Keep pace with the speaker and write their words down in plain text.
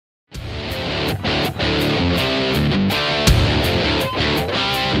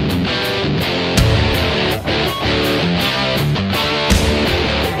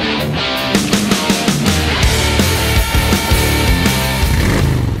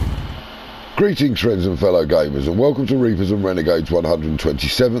Greetings friends and fellow gamers, and welcome to Reapers and Renegades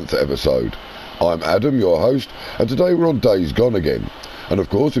 127th episode. I'm Adam, your host, and today we're on Days Gone again. And of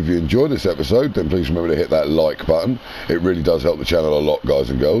course, if you enjoy this episode, then please remember to hit that like button. It really does help the channel a lot, guys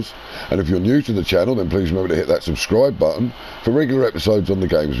and girls. And if you're new to the channel, then please remember to hit that subscribe button for regular episodes on the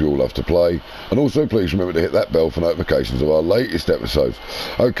games we all love to play. And also please remember to hit that bell for notifications of our latest episodes.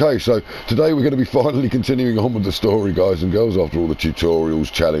 Okay, so today we're going to be finally continuing on with the story, guys and girls, after all the tutorials,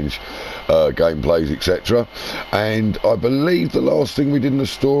 challenge, gameplays, etc. And I believe the last thing we did in the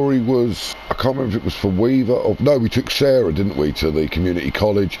story was, I can't remember if it was for Weaver or no, we took Sarah, didn't we, to the community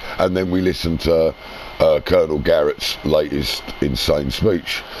college, and then we listened to Colonel Garrett's latest insane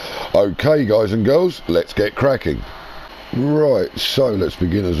speech. Okay, guys and girls, let's get cracking. Right, so let's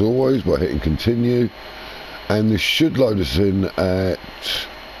begin as always by hitting continue, and this should load us in at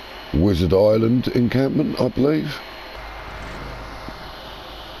Wizard Island encampment, I believe.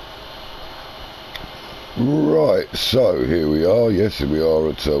 Right, so here we are. Yes, here we are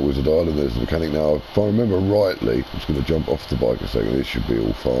at Wizard Island. There's the mechanic now. If I remember rightly, I'm just going to jump off the bike a second. This should be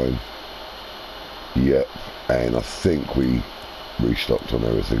all fine. Yep, and I think we restocked on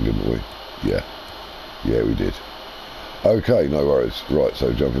everything, didn't we? Yeah, we did. Okay, no worries. Right,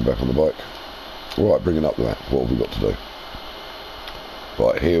 so jumping back on the bike. Right, bringing up the map. What have we got to do?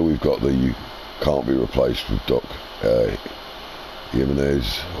 Right, here we've got the you can't be replaced with Doc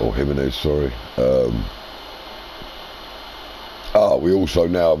Jimenez, sorry. We also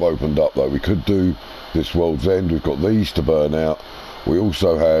now have opened up, though. We could do this World's End. We've got these to burn out. We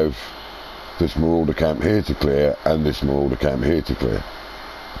also have this Marauder camp here to clear and this Marauder camp here to clear.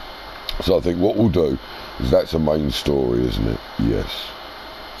 So I think what we'll do is, that's a main story, isn't it? Yes.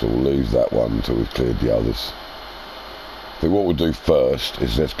 So we'll leave that one until we've cleared the others. I think what we'll do first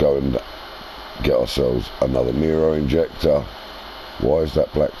is let's go and get ourselves another Nero injector. Why is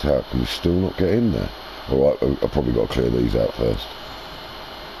that blacked out? Can we still not get in there? Alright, I've probably got to clear these out first.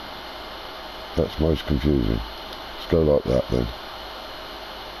 That's most confusing. Let's go like that then.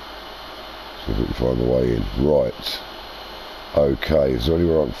 See if we can find the way in. Right. Okay, is there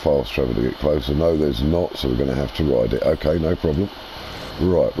anywhere I can fast travel to get closer? No, there's not, so we're going to have to ride it. Okay, no problem.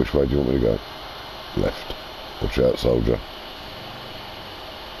 Right, which way do you want me to go? Left. Watch out, soldier.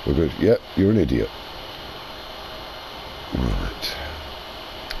 We're good. Yep, you're an idiot. Right.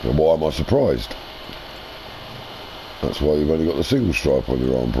 And why am I surprised? That's why you've only got the single stripe on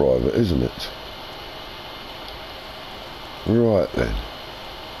your arm private, isn't it? Right then.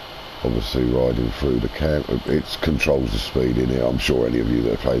 Obviously riding through the camp, it controls the speed in here. I'm sure any of you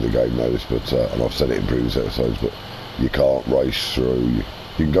that play the game know this, but and I've said it in previous episodes, but you can't race through. You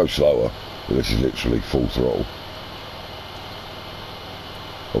can go slower, but this is literally full throttle.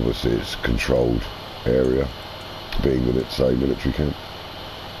 Obviously it's a controlled area, being that it's a military camp.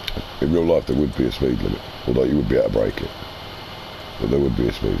 In real life there would be a speed limit, although you would be able to break it, but there would be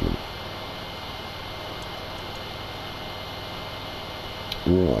a speed limit.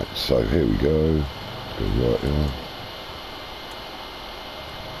 Right, so here we go. Go right here.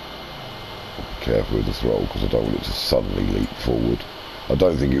 Be careful with the throttle because I don't want it to suddenly leap forward. I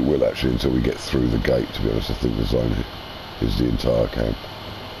don't think it will actually until we get through the gate, to be honest. I think the zone is the entire camp,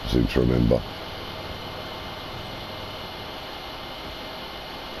 I seem to remember.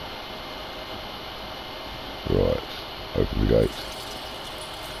 Right, open the gate.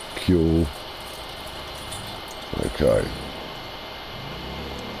 Cure. Okay.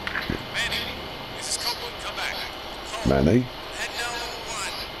 Manny, this is Chemult, come back. Manny? Head down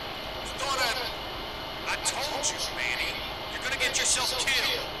one. You thought I told you, Manny. You're gonna get yourself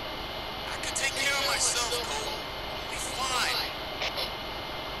killed. I can take care of myself, Cole. I'll be fine.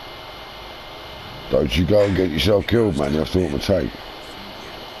 Don't you go and get yourself killed, Manny. I've thought my take.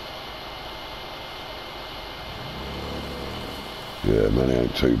 Yeah, Manny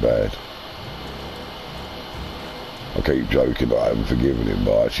ain't too bad. I keep joking that I haven't forgiven him,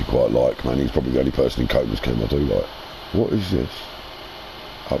 but I actually quite like Manny. He's probably the only person in Coma's camp I do like. What is this?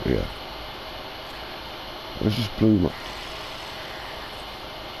 Up here. Where's this blue?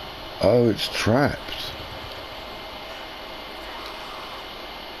 Oh, it's trapped.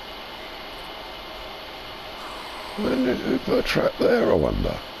 Who put a trap there, I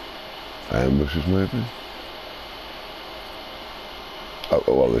wonder? Ambushes, maybe? Oh,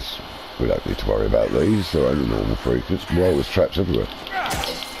 well, we don't need to worry about these. They're only normal freakers. Well, there's traps everywhere.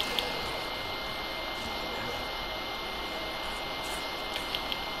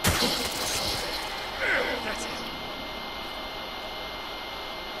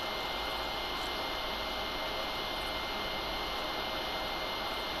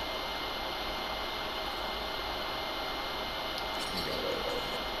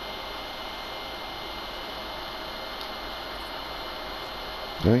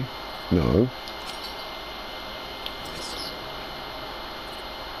 Hey? No.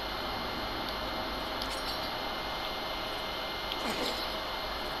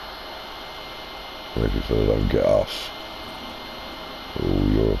 Making sure they don't get us. Oh,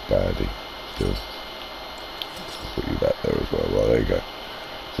 you're a baddie. Still. I'll put you back there as well. Right, there you go.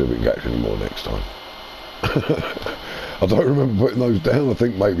 See if we can catch any more next time. I don't remember putting those down. I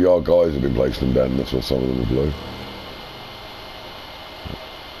think maybe our guys have been placing them down and that's why some of them are blue.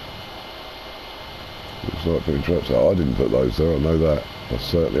 Looks like putting traps out. I didn't put those there, I know that. I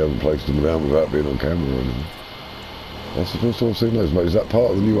certainly haven't placed them down without being on camera or anything. That's the first time I've seen those, mate. Is that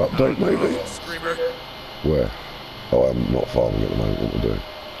part of the new update, maybe? Screamer. Where? Oh, I'm not farming at the moment. What am I doing?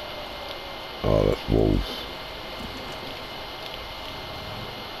 Oh, that's wolves.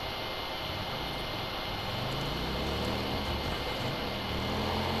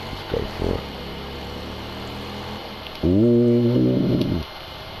 Let's go for it. Ooh.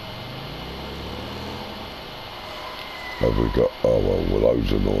 Have we got? Oh well,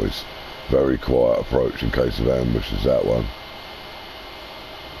 loads of noise. Very quiet approach in case of ambush is that one.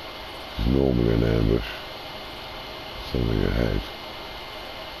 It's normally an ambush. Something ahead.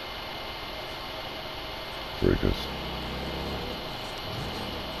 Freakers.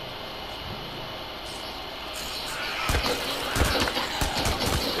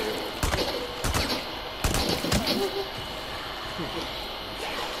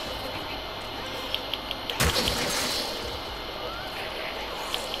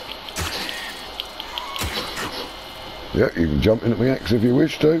 Yeah, you can jump in at my axe if you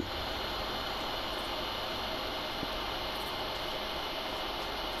wish to.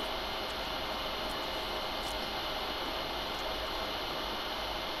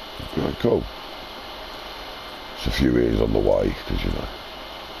 Right, cool. There's a few ears on the way, because, you know,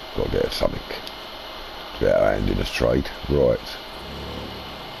 got to get something. To get our hand in a trade. Right.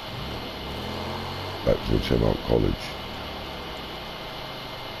 Back to the Chemult College.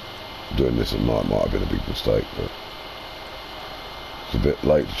 Doing this at night might have been a big mistake, but it's a bit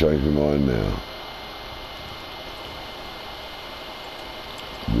late to change my mind now.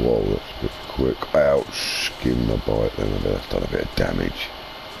 Whoa, that's a bit quick. Ouch, skin the bite then. I bet that's done a bit of damage.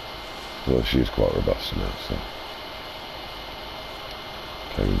 Well, she is quite robust now, so.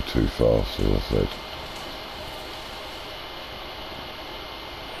 Came in too fast, as I said.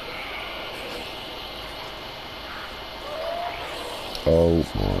 Oh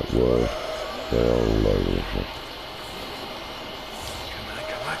my word. They are all over the place.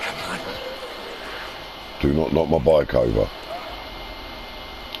 Come on. Do not knock my bike over.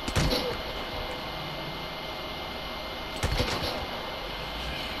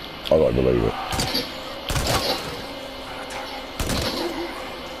 I don't believe it.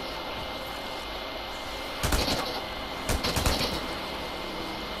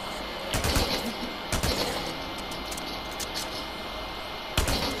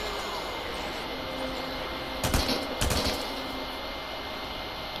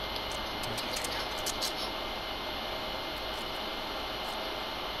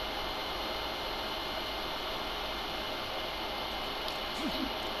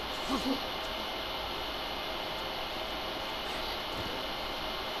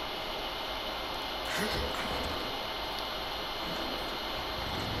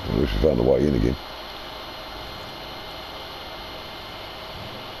 I wish we found a way in again.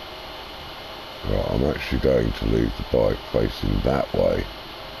 Right, I'm actually going to leave the bike facing that way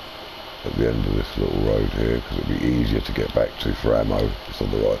at the end of this little road here because it'll be easier to get back to for ammo. It's on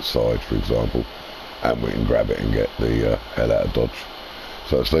the right side, for example, and we can grab it and get the hell out of Dodge.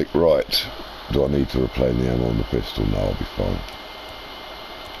 So it's like, right, do I need to replane the ammo on the pistol? No, I'll be fine.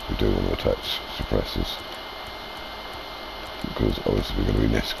 We do want to attach suppressors because obviously we're going to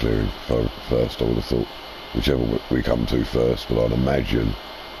be nest clearing first, I would have thought, whichever we come to first, but I'd imagine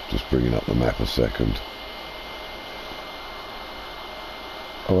just bringing up the map a second.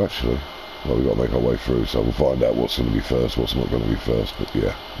 Oh, actually, well, we've got to make our way through, so we'll find out what's going to be first, what's not going to be first, but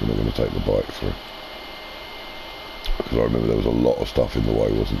yeah, we're not going to take the bike through. Because I remember there was a lot of stuff in the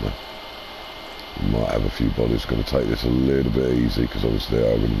way, wasn't there? We might have a few bodies. Going to take this a little bit easy, because obviously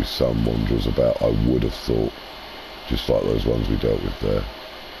there are going to be some wanderers about, I would have thought, just like those ones we dealt with there.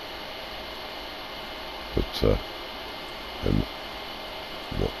 But, then,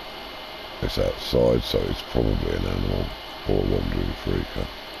 what? It's outside, so it's probably an animal or a wandering freaker.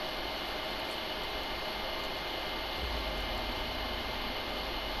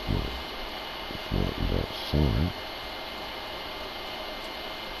 It's not outside.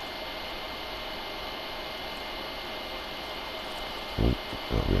 Oh,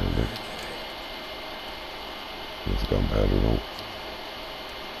 that'll be handy. There's the gunpowder and all.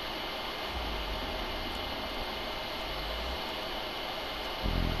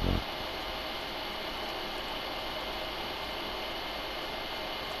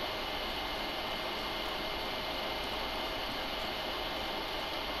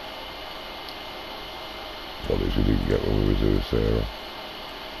 volleys we didn't get when we was doing Sarah.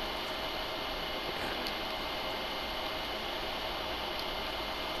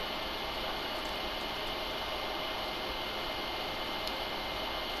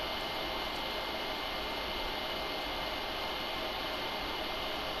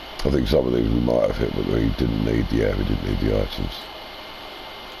 I think some of these we might have hit, but we didn't need. Yeah, we didn't need the items. Just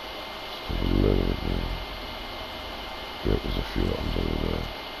have a little bit there. Yeah, there's a few items over there.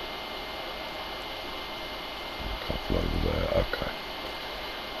 A couple over there. Okay.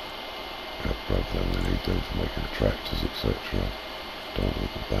 Grab them. We need them for making the tractors, etc. Don't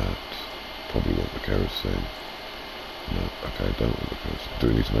want that. Probably want the kerosene. No. Okay. Don't want the kerosene. Do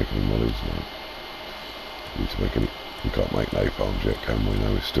we need to make any mollies? No. Need to make any. We can't make napalms yet, can we?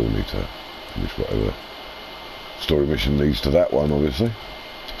 No, we still need to finish whatever story mission leads to that one, obviously.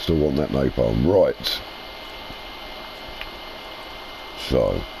 Still want that napalm. Right.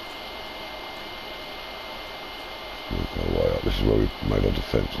 So, we'll go way up. This is where we made our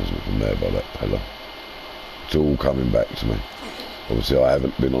defence, wasn't it? From there by that pillar. It's all coming back to me. Obviously, I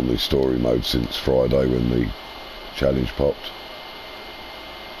haven't been on the story mode since Friday when the challenge popped.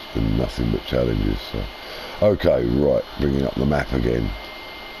 It's been nothing but challenges, so... Okay, right, bringing up the map again.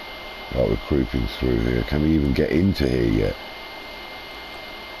 Right, we're creeping through here. Can we even get into here yet?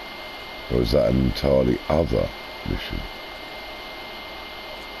 Or is that an entirely other mission?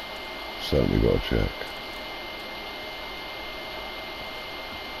 Certainly got to check.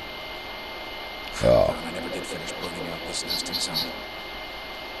 Ah. I never did finish burning out this nesting zone.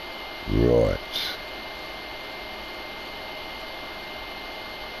 Right.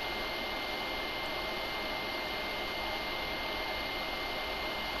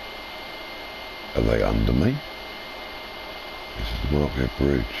 Are they under me? This is the Markhead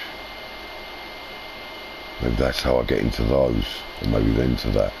Bridge. Maybe that's how I get into those. Or maybe then to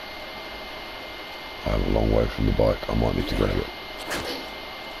that. I am a long way from the bike. I might need to grab it.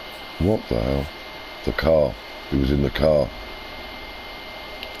 What the hell? The car. He was in the car.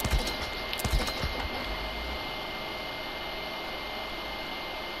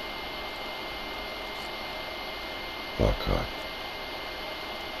 Okay.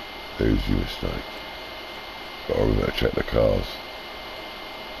 There's your mistake. But we better check the cars.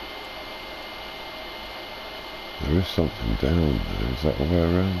 There is something down there. Is that the way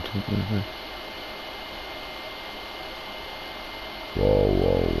around? Whoa,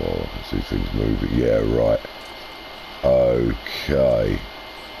 whoa, whoa. I see things moving. Yeah, right. Okay.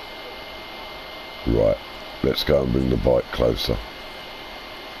 Right. Let's go and bring the bike closer.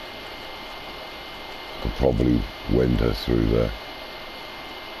 I could probably wend her through there.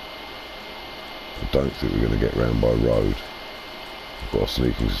 I don't think we're going to get round by road. I've got a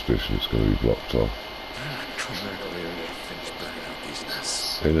sneaking suspicion it's going to be blocked off.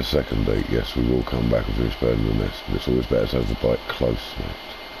 In a second, Date, yes, we will come back and finish burning the nest, but it's always better to have the bike close, mate.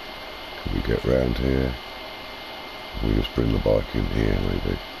 Can we get round here? Can we just bring the bike in here,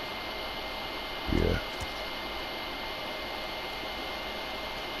 maybe? Yeah.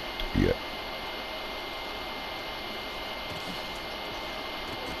 Yeah.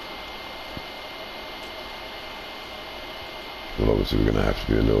 Well, obviously we're going to have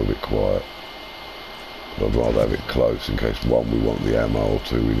to be a little bit quiet. But I'd rather have it close in case, one, we want the ammo, or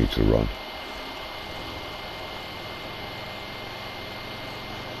two, we need to run.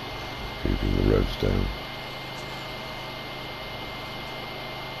 Keeping the revs down.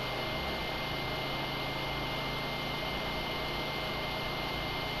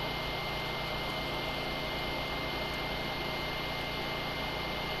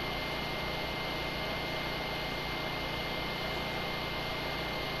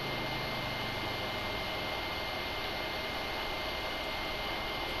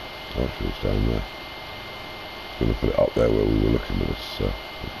 It's down there. I'm going to put it up there where we were looking, but it's, you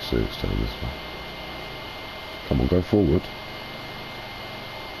can see it's down this way. Come on, go forward.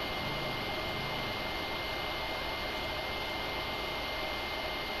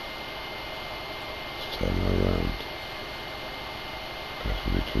 Let's turn her around. Okay, so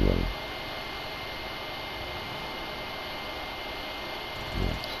we need to run.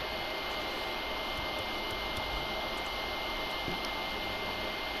 Right.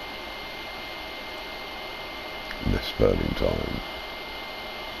 Nest burning time.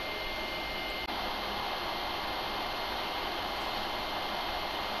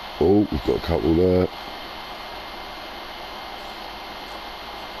 Oh, we've got a couple there.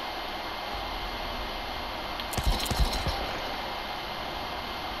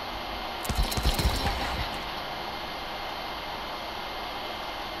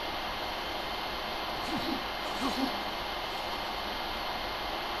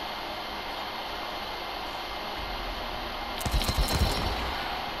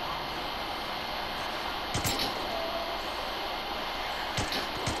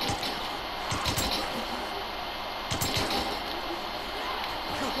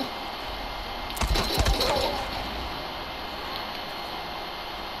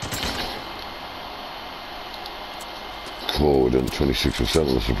 26%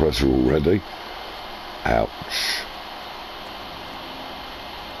 on the suppressor already. Ouch.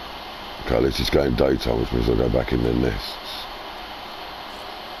 Okay, at least it's going daytime, which means they'll go back in their nests.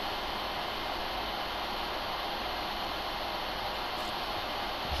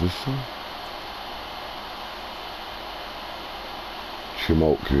 Is this one?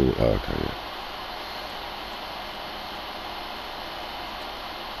 Chemult community. Oh, okay, yeah.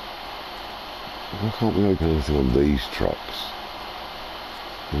 Why can't we open anything on these trucks?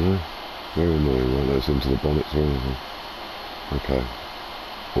 You know? Very annoying, won't let us into the bonnets or anything. Okay.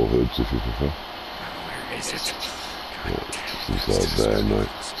 Or hoods if you prefer. Where is it? Yeah, it's inside there, mate.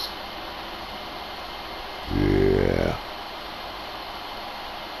 Yeah.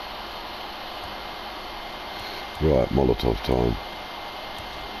 Right, Molotov time.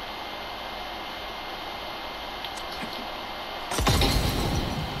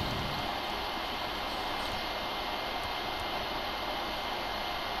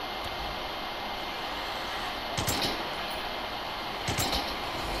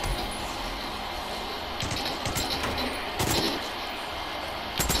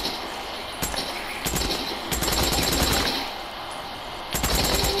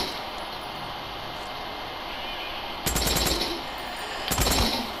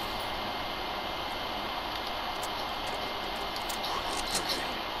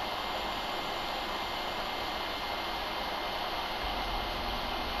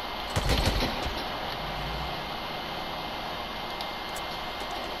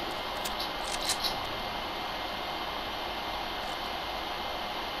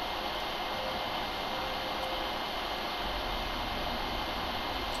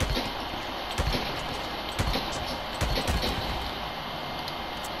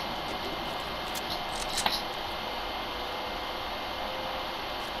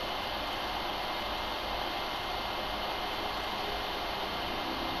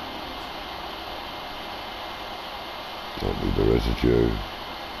 Don't need the residue.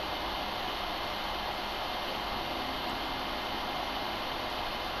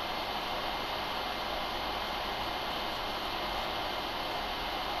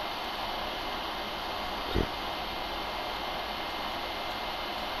 Okay.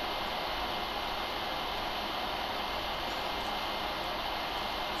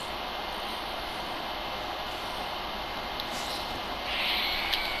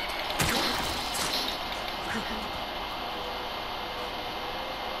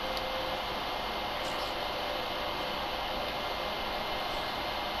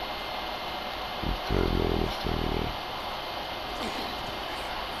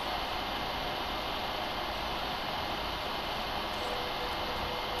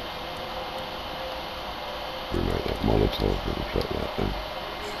 Remake that Molotov and drop that in.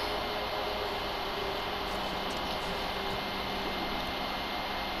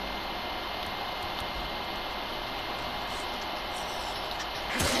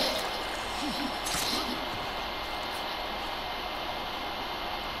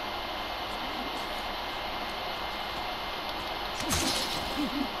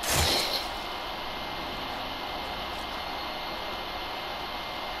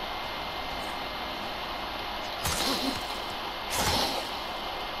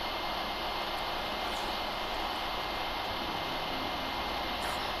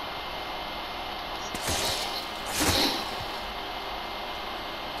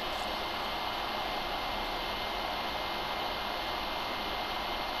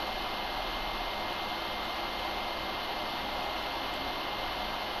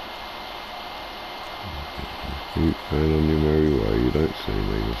 Keep going on your merry way, you don't see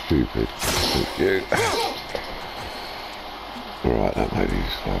me, you're stupid. Thank you. Alright, that made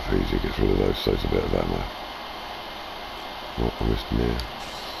his life easier, gets rid of those, saves a bit of ammo. What, I missed Nero?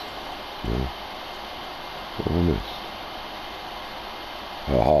 No. What have I missed?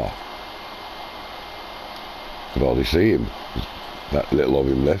 Aha. Could hardly see him. There's that little of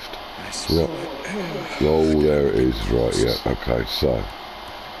him left. Yep. Oh, there it is, right, yeah, okay, so.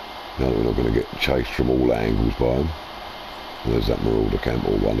 Now that we're not going to get chased from all angles by them. And there's that Marauder camp,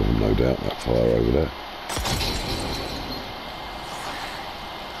 or one of them no doubt, that fire over there.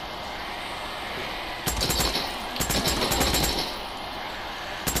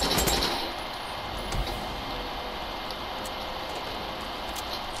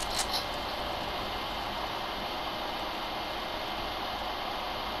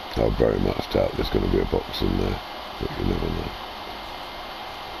 I very much doubt there's going to be a box in there, but you never know.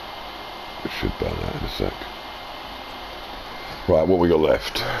 It should burn out in a sec. Right, what we got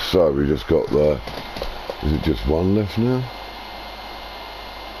left? So we just got the... Is it just one left now?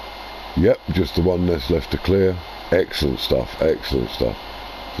 Yep, just the one nest left to clear. Excellent stuff, excellent stuff.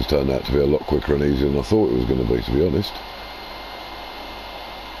 It's turned out to be a lot quicker and easier than I thought it was going to be honest.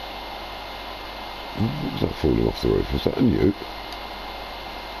 What was that falling off the roof? Was that a nuke?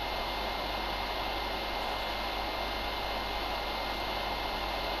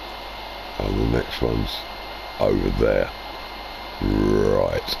 And the next one's over there.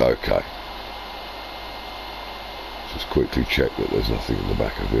 Right, okay. Just quickly check that there's nothing in the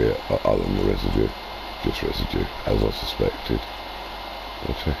back of here other than the residue. Just residue, as I suspected.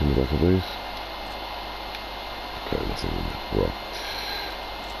 I'll check in the back of these. Okay, nothing in there. Right.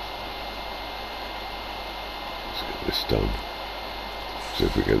 Let's get this done. See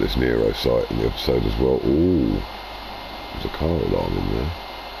if we get this Nero site in the episode as well. Ooh, there's a car alarm in there.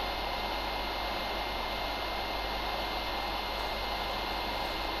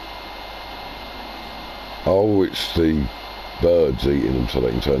 Oh, it's the birds eating them so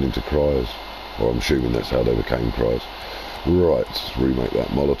they can turn into criers. Or I'm assuming that's how they became criers. Right, let's remake that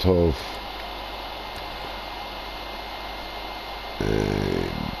Molotov.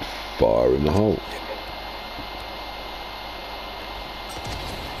 And fire in the hole.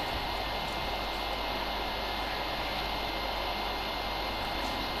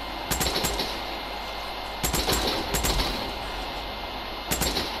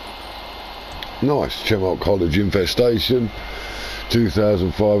 Nice, Chemult College infestation.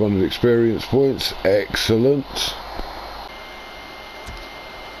 2,500 experience points. Excellent.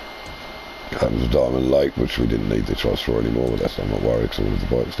 Comes a Diamond Lake, which we didn't need the trust for anymore, but that's I'm not worried because I wanted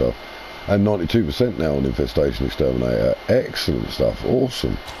the bike stuff. And 92% now on Infestation Exterminator. Excellent stuff.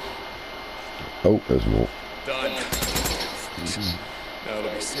 Awesome. Oh, there's more. Done. Now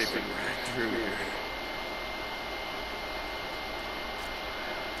it'll be safer right through here.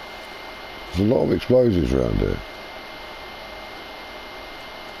 There's a lot of explosives around here.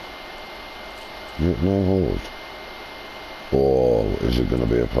 No Horde. Or is it going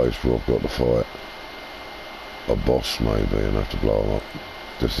to be a place where I've got to fight a boss maybe and have to blow them up?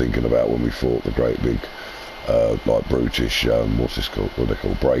 Just thinking about when we fought the great big, like brutish, what's this called? What they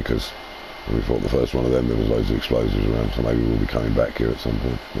call breakers. When we fought the first one of them, there was loads of explosives around, so maybe we'll be coming back here at some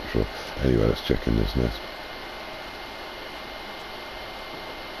point. Not sure. Anyway, let's check in this nest.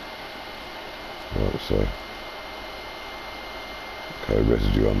 Right, so okay,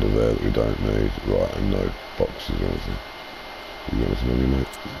 residue under there that we don't need. Right, and no boxes or anything. You got anything on you, mate?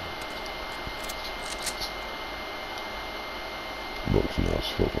 Box now it's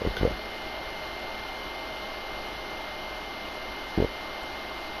full, okay. What?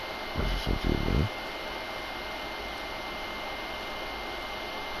 There's something in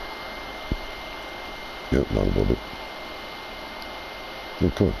there. Yep, not a bother.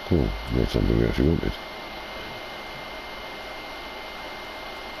 Oh, cool, cool. Not something we actually wanted.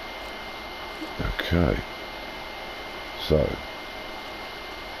 Okay. So.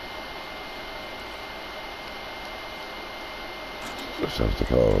 Let's have the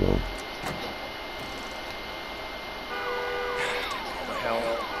car along. What the hell?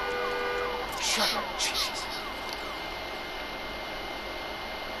 Shut up, Jesus.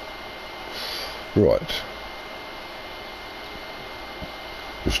 Right.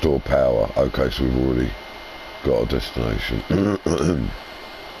 Restore power. Okay, so we've already got a destination.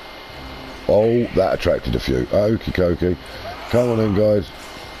 Oh, that attracted a few. Okie dokie. Come on in, guys.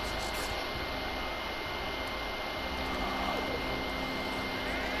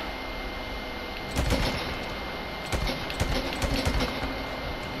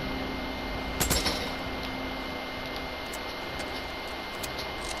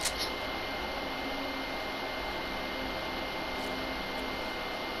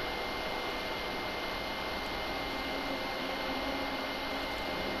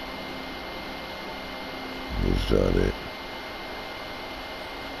 Was that it?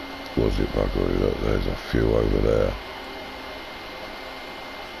 Was it buggery? Look, there's a few over there.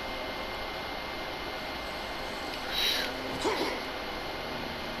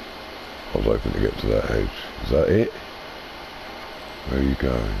 I was hoping to get to that edge. Is that it? Where are you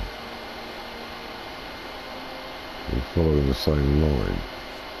going? We're following the same line.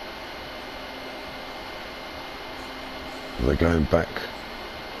 Are they going back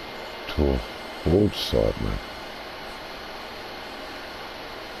to a Horde side, man?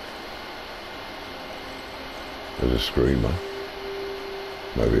 There's a screamer.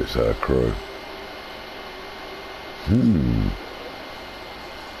 Maybe it's our crew.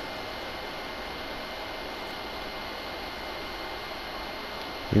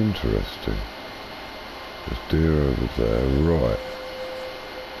 Interesting. There's deer over there, right.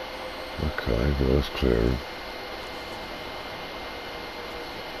 Okay, well that's clearing.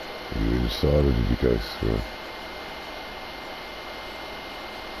 Are you inside or did you go through?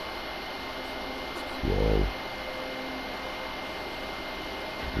 whoa.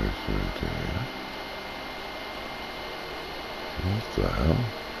 Go through there. What the hell?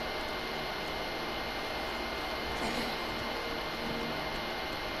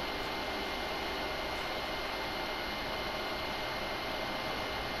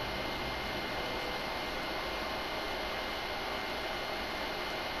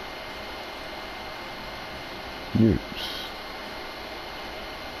 Newts.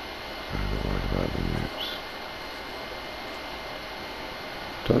 I'm not worried about the newts.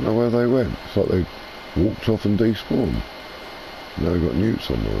 Don't know where they went. It's like they walked off and despawned. Now we've got newts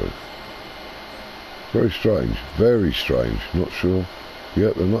on the roof. Very strange. Very strange. Not sure.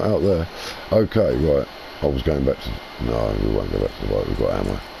 Yep, they're not out there. Okay, right. I was going back to... No, we won't go back to the boat. We've got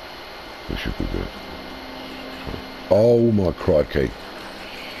ammo. We should be good. Oh my crikey.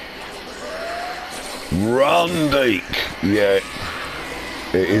 Run, Deke! Yeah.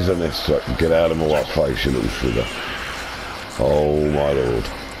 It is a nest so I can get out of my white face, you little sugar. Oh my lord.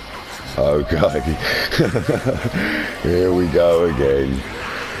 Okay. Here we go again.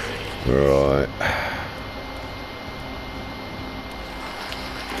 Right.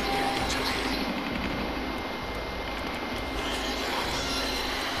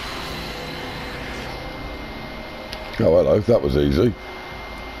 Oh hello, that was easy.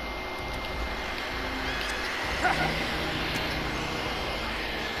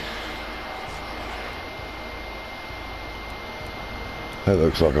 That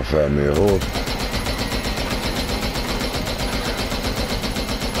looks like I found me a horde.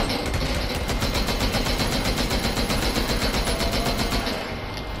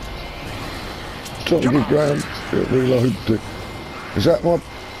 Trying to get ground, reload. Is that my...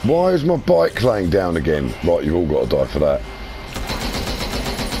 Why is my bike laying down again? Right, you've all got to die for that.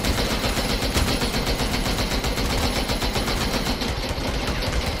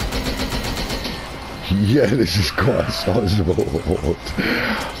 Yeah, this is quite a sizable horde.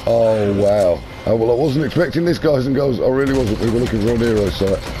 Oh, wow. Oh, well, I wasn't expecting this, guys and girls. I really wasn't. We were looking for a Nero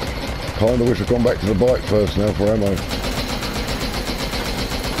site. Kind of wish I'd gone back to the bike first now for ammo.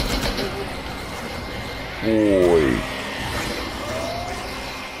 Oi.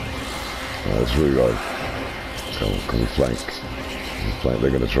 Right, let's reload. Come on, can we flank? They're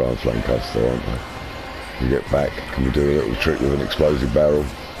going to try and flank us though, aren't they? We get back. Can we do a little trick with an explosive barrel?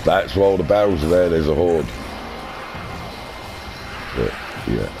 That's why all the barrels are there. There's a horde. But,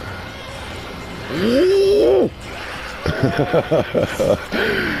 yeah.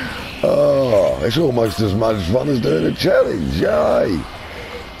 Oh, it's almost as much fun as doing a challenge. Yay!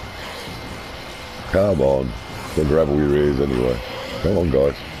 Come on. Don't grab all your ears anyway. Come on,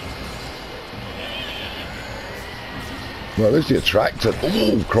 guys. Well, at least the attractor...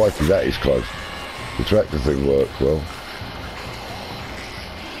 Oh, crikey, that is close. The tractor thing worked well.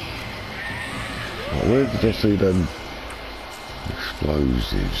 Oh, where did I see them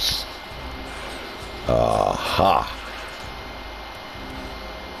explosives? Aha!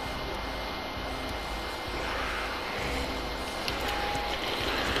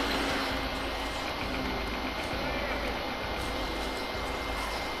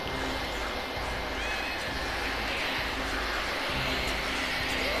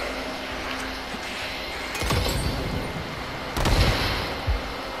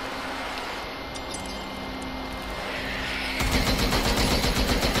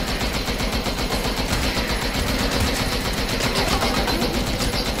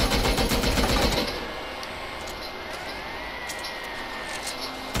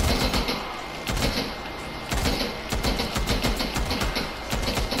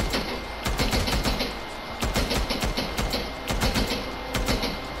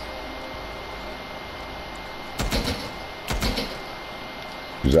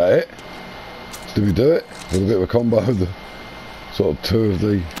 Is that it? Did we do it? With a bit of a combo of the sort of two of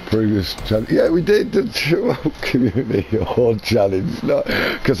the previous challenge. Yeah, we did the community horde challenge. No,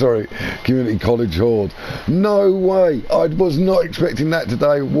 sorry, community college horde. No way! I was not expecting that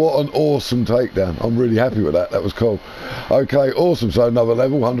today. What an awesome takedown! I'm really happy with that. That was cool. Okay, awesome. So another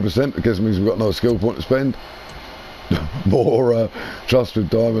level, 100%. I guess it means we've got another skill point to spend. More trust with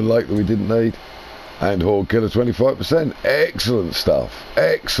Diamond Lake that we didn't need. And Horde Killer 25%. Excellent stuff.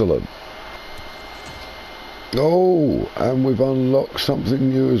 Excellent. Oh, and we've unlocked something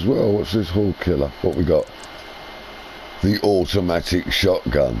new as well. What's this Horde Killer? What we got? The automatic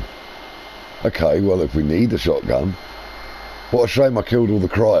shotgun. Okay, well, if we need a shotgun... What a shame I killed all the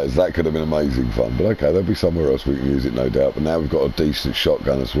criers. That could have been amazing fun. But okay, there'll be somewhere else we can use it, no doubt. But now we've got a decent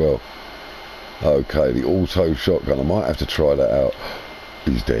shotgun as well. Okay, the auto shotgun. I might have to try that out.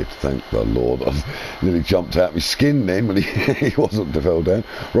 He's dead, thank the Lord. I nearly jumped out of my skin then when he wasn't fell down.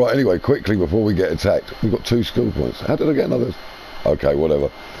 Right, anyway, quickly before we get attacked, we've got 2 skill points. How did I get another? Okay, whatever.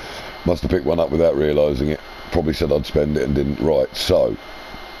 Must have picked one up without realising it. Probably said I'd spend it and didn't. Right, so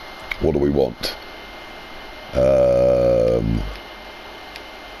what do we want?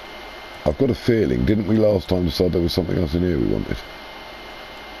 I've got a feeling, didn't we last time decide there was something else in here we wanted?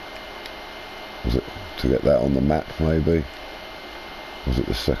 Was it to get that on the map maybe? Was it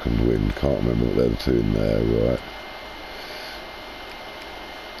the second wind? Can't remember, but they're the 2 in there, right.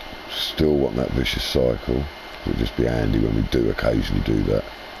 Still want that vicious cycle. It would just be handy when we do occasionally do that.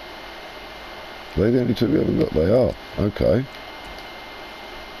 Are they the only 2 we haven't got? They are. Okay.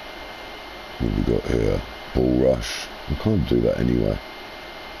 What have we got here? Ball rush. We can't do that anyway.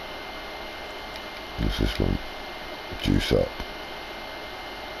 What's this one? Juice up.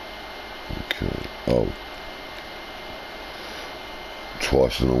 Okay. Oh.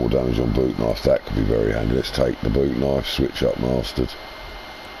 Twice the normal damage on boot knife. That could be very handy. Let's take the boot knife. Switch up mastered.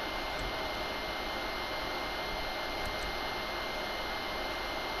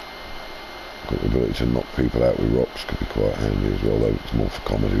 Got the ability to knock people out with rocks. Could be quite handy as well, though it's more for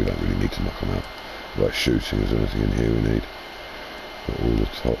comedy. We don't really need to knock them out. Like shooting, is there anything in here we need? Got all the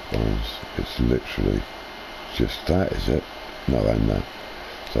top ones. It's literally just that, is it? No, and that.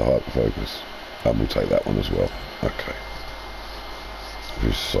 So hyper focus. And we'll take that one as well. Okay.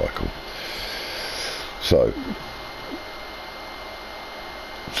 Just cycle. So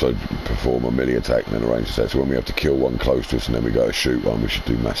perform a melee attack and then arrange attack. So when we have to kill one close to us and then we go to shoot one, we should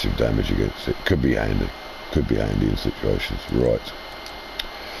do massive damage against it. Could be handy. Could be handy in situations. Right.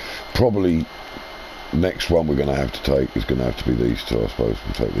 Probably next one we're going to have to take is going to have to be these 2, I suppose.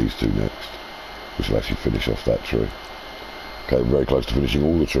 We'll take these 2 next, which will actually finish off that tree. Okay, we're very close to finishing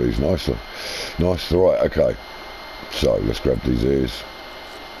all the trees. Nicely. Nice. Right, okay. So let's grab these ears.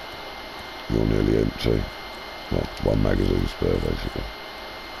 You're nearly empty. Well, 1 magazine spare basically.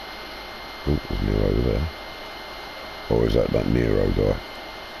 Oh, there's Nero over there. Or is that Nero guy?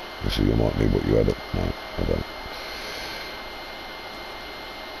 Let's see, you might need what you had up. No, I don't.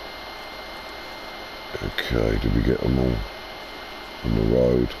 Okay, did we get them all on the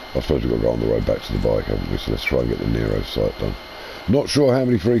road? I suppose we've got to go on the road back to the bike, haven't we? So let's try and get the Nero site done. Not sure how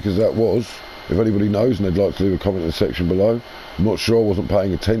many freakers that was. If anybody knows and they'd like to leave a comment in the section below. I'm not sure, I wasn't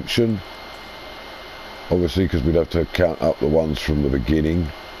paying attention. Obviously, because we'd have to count up the ones from the beginning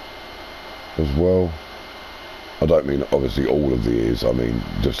as well. I don't mean obviously all of the years, I mean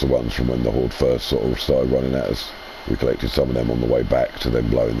just the ones from when the Horde first sort of started running at us. We collected some of them on the way back to then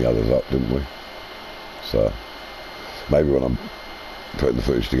blowing the others up, didn't we? So maybe when I'm putting the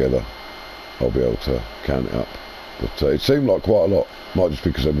footage together I'll be able to count it up. But it seemed like quite a lot. Might just be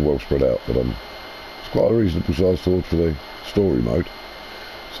because they've been well spread out, but it's quite a reasonable sized Horde for the story mode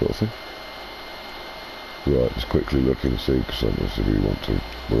sort of thing. Right, just quickly looking to see, because obviously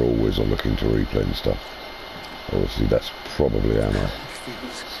we're always on looking to replenish stuff. Obviously that's probably ammo.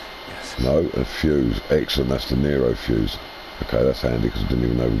 Yes. No, a fuse. Excellent, that's the Nero fuse. Okay, that's handy because I didn't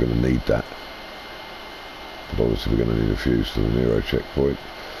even know we were going to need that. But obviously we're going to need a fuse for the Nero checkpoint.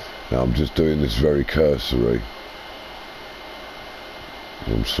 Now I'm just doing this very cursory.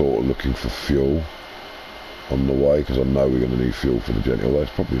 I'm sort of looking for fuel on the way because I know we're going to need fuel for the Jenny, although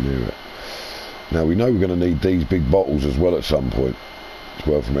it's probably near it. Now we know we're going to need these big bottles as well at some point. It's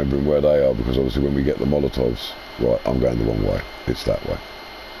worth remembering where they are because obviously when we get the Molotovs... Right, I'm going the wrong way. It's that way.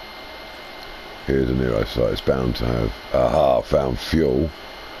 Here's a Nero site. It's bound to have... Aha, found fuel.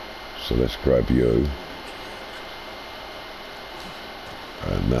 So let's grab you.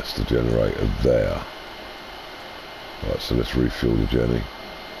 And that's the generator there. Right, so let's refuel the Jenny.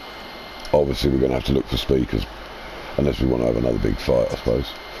 Obviously we're going to have to look for speakers. Unless we want to have another big fight, I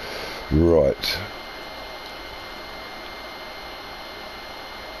suppose. Right.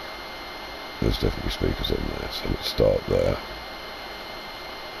 There's definitely speakers in there, so let's start there.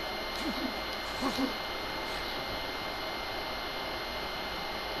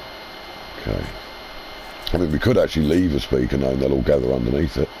 Okay. I mean, we could actually leave a speaker knowing they'll all gather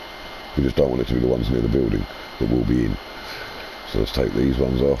underneath it. We just don't want it to be the ones near the building that we'll be in. So let's take these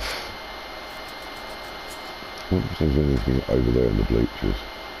ones off. I wonder if there's anything over there in the bleachers.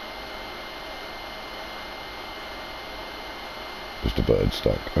 Just a bird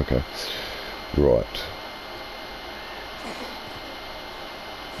stuck. Okay. Right.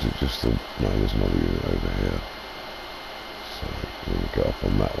 Is it just the... No, there's another unit over here. So we're going to go up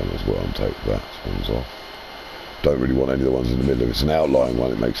on that one as well and take that one's off. Don't really want any of the ones in the middle. If it's an outlying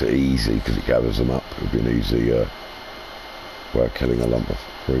one, it makes it easy because it gathers them up. It would be an easy way of killing a lump of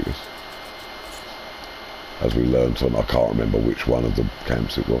freakers. as we learnt on, I can't remember which one of the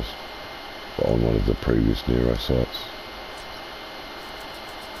camps it was, but on one of the previous Nero sites.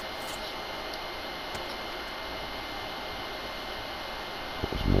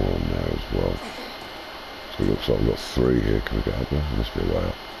 There's more on there as well. So it looks like we've got 3 here. Can we get up there? There must be a way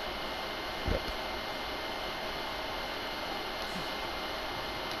up. Yep.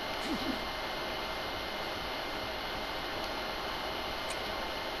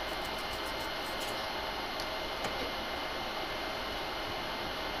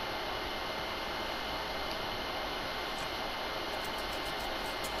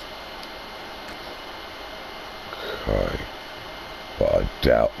 Okay, but I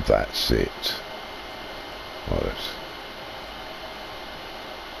doubt that's it. Right, let's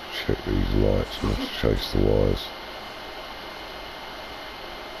check these lights, not to chase the wires.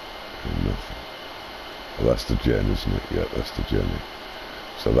 And nothing. Well, that's the gen, isn't it? Yeah, that's the gen.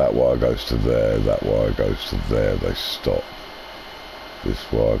 So that wire goes to there, that wire goes to there, they stop.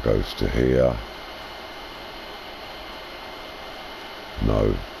 This wire goes to here.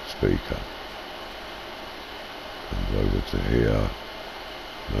 No speaker. Comes over to here.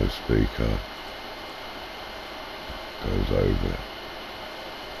 No speaker. Goes over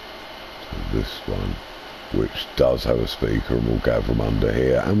to this one, which does have a speaker, and we'll gather them under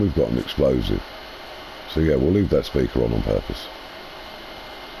here, and we've got an explosive. So yeah, we'll leave that speaker on purpose,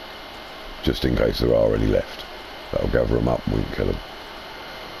 just in case there are any left. That'll gather them up and we can kill them.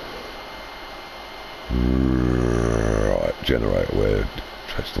 Right, generator, where?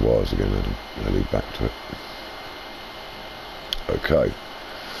 Trace the wires again, Adam. I'll lead back to it. Okay,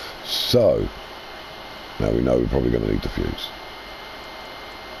 so now we know we're probably going to need the fuse.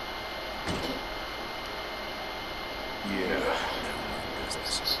 Yeah.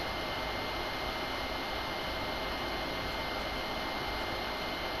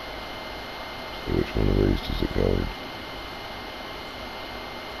 So which one of these does it go in?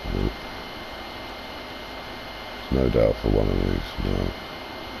 Nope. There's no doubt for one of these, no.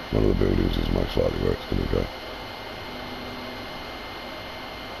 One of the buildings is most likely where it's going to go.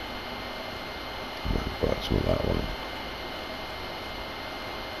 No, right, it's not that one.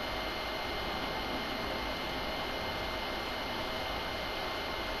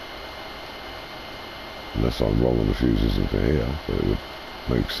 Unless I'm wrong and the fuse isn't for here, but it would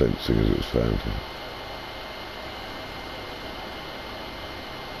make sense seeing as it was found here.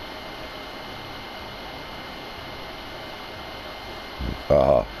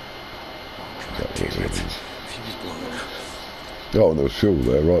 Aha. Oh, and there was fuel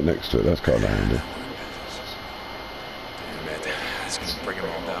there right next to it. That's kind of handy. Damn it. It's going to bring them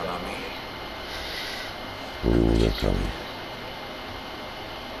all down on me. Ooh, they're coming.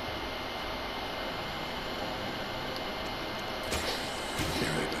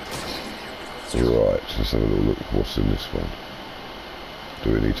 Right, let's have a little look at what's in this one.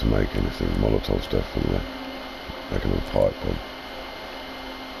 Do we need to make anything? Molotovs definitely. Make another pipe bomb.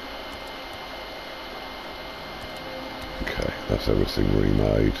 Okay, that's everything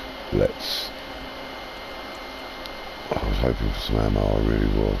remade. Let's... I was hoping for some ammo, I really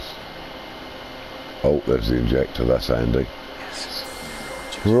was. Oh, there's the injector, that's handy.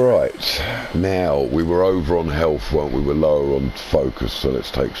 Right, now we were over on health, weren't we? We're lower on focus, so let's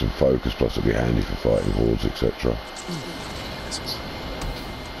take some focus, plus it'll be handy for fighting hordes, etc.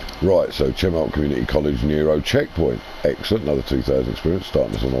 Right, so Chemult Community College Nero checkpoint. Excellent, another 2,000 experience,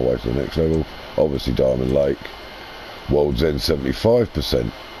 starting us on our way to the next level. Obviously Diamond Lake. World's End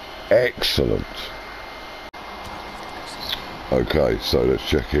 75%. Excellent. Okay, so let's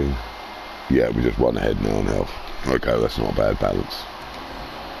check in. Yeah, we just run ahead now on health. Okay, that's not a bad balance.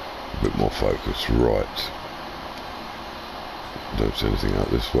 A bit more focus, right. Don't see anything out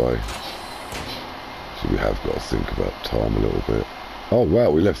this way. So we have got to think about time a little bit. Oh wow,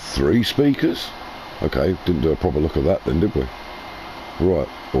 we left 3 speakers? Okay, didn't do a proper look at that then, did we? Right,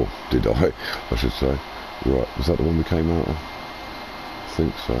 or did I should say. Right, was that the one we came out of? I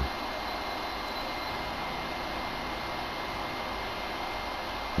think so.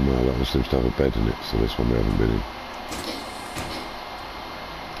 No, that one seems to have a bed in it, so this one we haven't been in.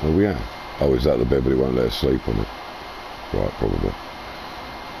 Oh, we have. Oh, is that the bed, but it won't let us sleep on it? Right, probably.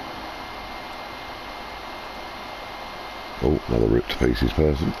 Oh, another ripped to pieces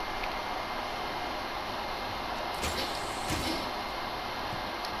person.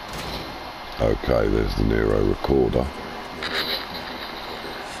 Okay, there's the Nero recorder.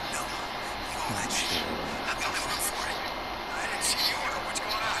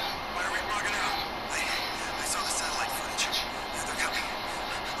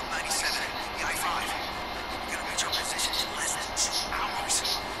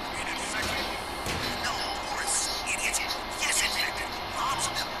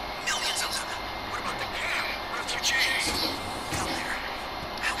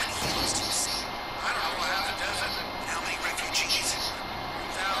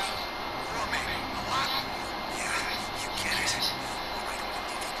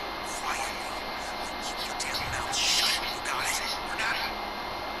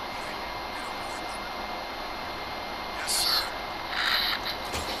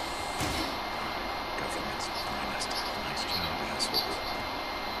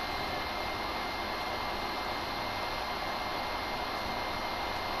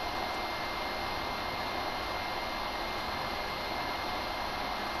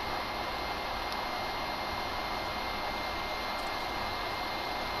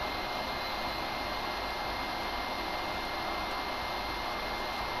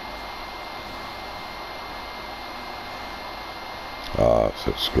 Ah, it's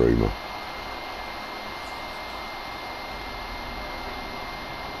that screamer.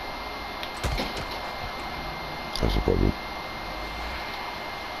 That's a problem.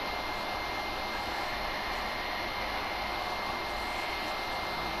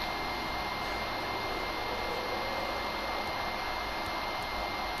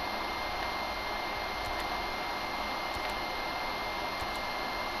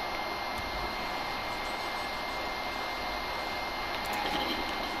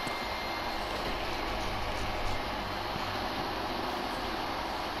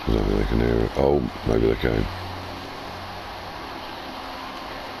 I don't think they can hear it. Oh, maybe they can.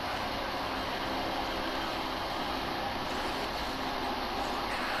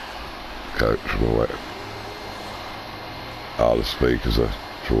 Coach from away. Ah, the speakers are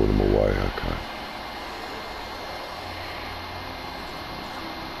drawing them away, okay.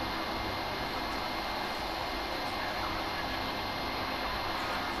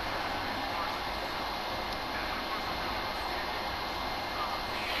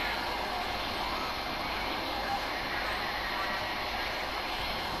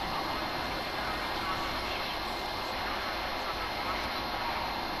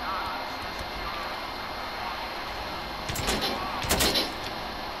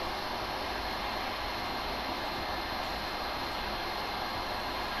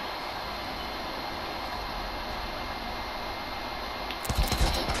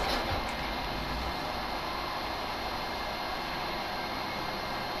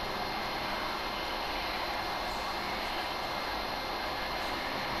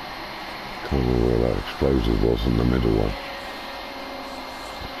 Can't remember where that explosive was in the middle one.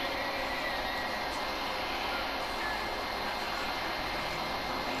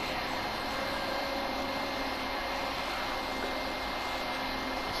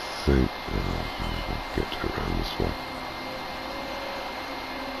 I think I'll get to it around this way.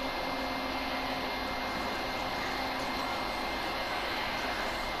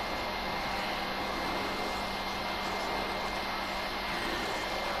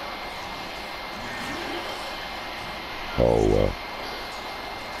 Oh well.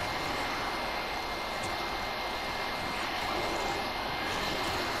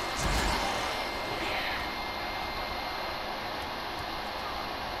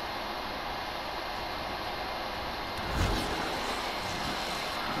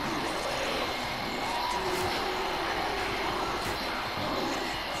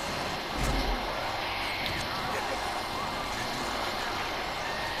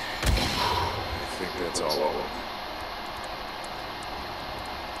 I think that's all of them.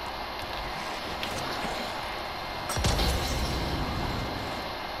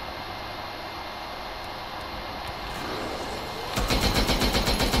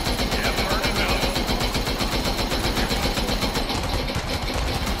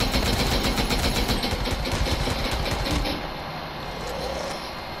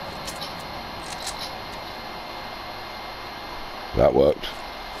 That worked.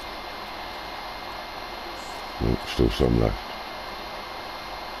 Oh, still some left.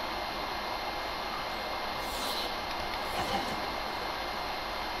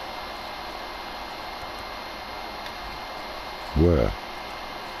 Where?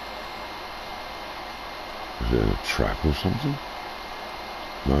 Is it in a trap or something?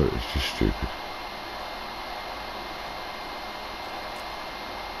 No, it's just stupid.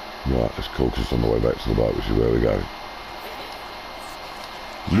 Right, that's cool because it's on the way back to the boat, which is where we're going.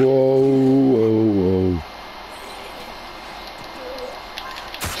 Whoa, whoa, whoa.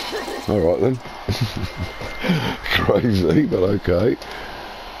 Alright then. Crazy, but okay.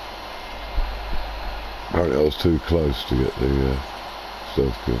 Apparently I was too close to get the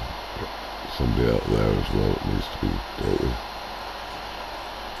stealth kill. Somebody out there as well that needs to be dealt with.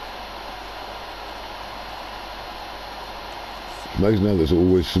 It's amazing how there's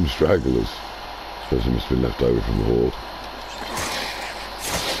always some stragglers. I suppose they must have been left over from the Horde.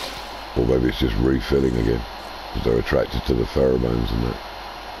 Or maybe it's just refilling again, because they're attracted to the pheromones and that.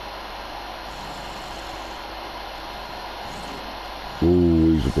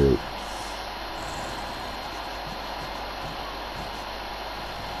 Ooh, he's a brute.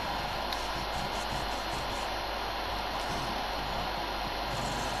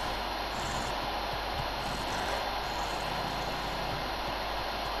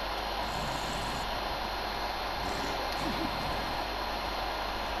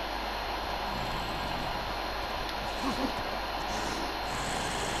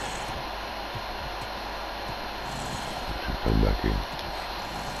 Come back in.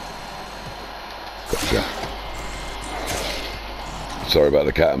 Gotcha. Sorry about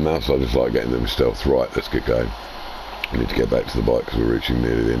the cat and mouse, I just like getting them stealth right. Let's get going. I need to get back to the bike because we're reaching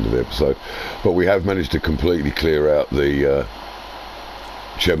nearly the end of the episode. But we have managed to completely clear out the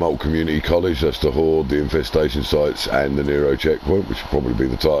Chemult Community College. That's the Horde, the infestation sites, and the Nero checkpoint, which will probably be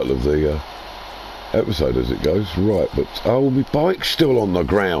the title of the episode as it goes. Right, but oh, my bike's still on the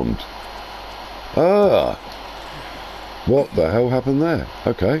ground. Ah, what the hell happened there?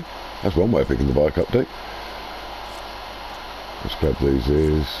 Okay, that's one way of picking the bike up, Dick. Let's grab these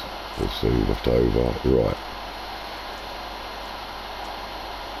ears. Let's see, left over. Right.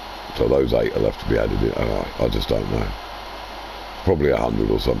 So those 8 will have to be added in. I just don't know. Probably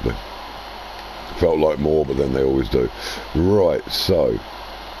 100 or something. Felt like more, but then they always do. Right, so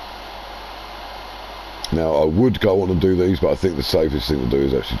now I would go on and do these, but I think the safest thing to do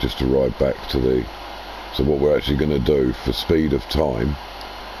is actually just to ride back to the. So what we're actually going to do for speed of time,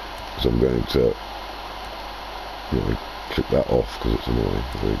 is I'm going to click that off because it's annoying.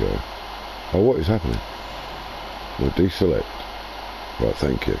 There we go. Oh, what is happening? No, deselect. Right,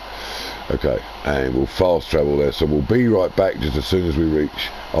 thank you. Okay, and we'll fast travel there, so we'll be right back just as soon as we reach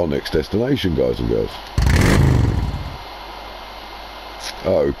our next destination, guys and girls.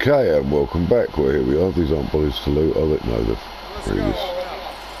 Okay, and welcome back. Well, here we are. These aren't bodies to loot, are they? No, they're previous.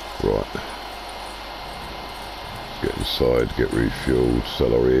 Right. Let's get inside, get refueled,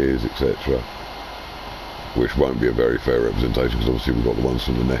 sell our ears, etc. Which won't be a very fair representation because obviously we've got the ones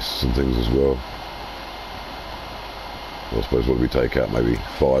from the nests and things as well. I suppose what do we take out? Maybe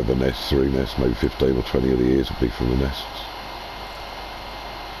 5 a nest, 3 nests, maybe 15 or 20 of the ears will be from the nests.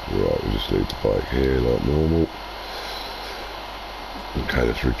 Right, we'll just leave the bike here like normal. Okay,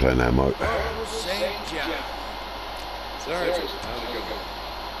 let's reclaim ammo. Sorry, how's it going?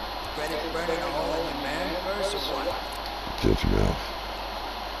 Ready to burn a hole in the man first or what? Judge your mouth.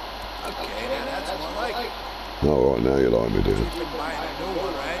 Okay, now that's more like it. No, right now you're lying me, dude. You've been buying a new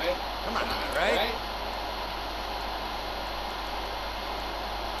one, right? Come on, right?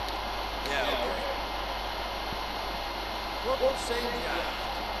 Yeah, okay. We'll save ya.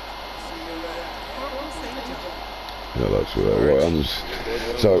 See you later. We'll save ya. Yeah, that's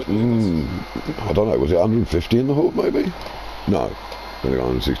right. So, I don't know, was it 150 in the Horde, maybe? No. Then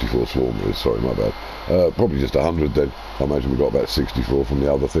 164 swarm. Sorry, my bad. Probably just 100 then. I imagine we got about 64 from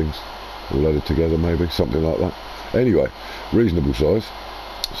the other things. All added together, maybe. Something like that. Anyway, reasonable size.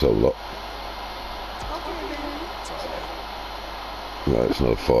 Sold a lot. Right, it's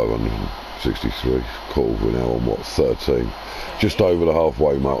another 563. Cool, we're now on, what, 13? Just over the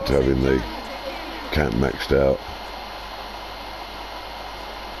halfway mark to having the camp maxed out.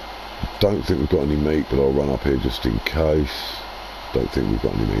 Don't think we've got any meat, but I'll run up here just in case. Don't think we've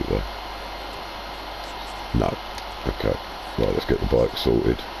got any meat there. No. Okay. Right, let's get the bike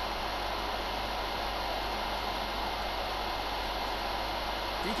sorted.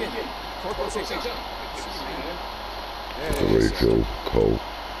 The refuel, cool.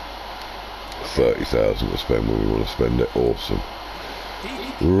 30,000 to spend when we want to spend it. Awesome.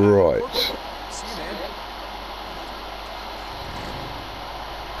 Right.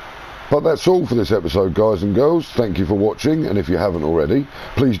 But that's all for this episode, guys and girls. Thank you for watching, and if you haven't already,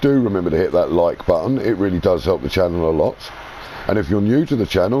 please do remember to hit that like button. It really does help the channel a lot. And if you're new to the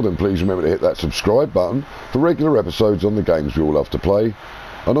channel, then please remember to hit that subscribe button for regular episodes on the games we all love to play.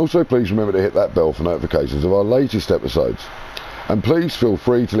 And also please remember to hit that bell for notifications of our latest episodes. And please feel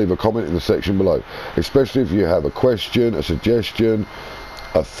free to leave a comment in the section below, especially if you have a question, a suggestion,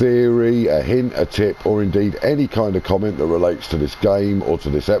 a theory, a hint, a tip, or indeed any kind of comment that relates to this game or to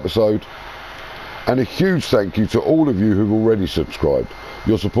this episode. And a huge thank you to all of you who've already subscribed.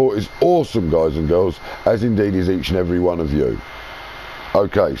 Your support is awesome, guys and girls, as indeed is each and every one of you.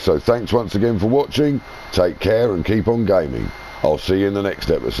 Okay, so thanks once again for watching. Take care and keep on gaming. I'll see you in the next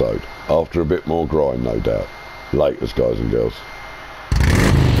episode, after a bit more grind, no doubt. Laters, guys and girls.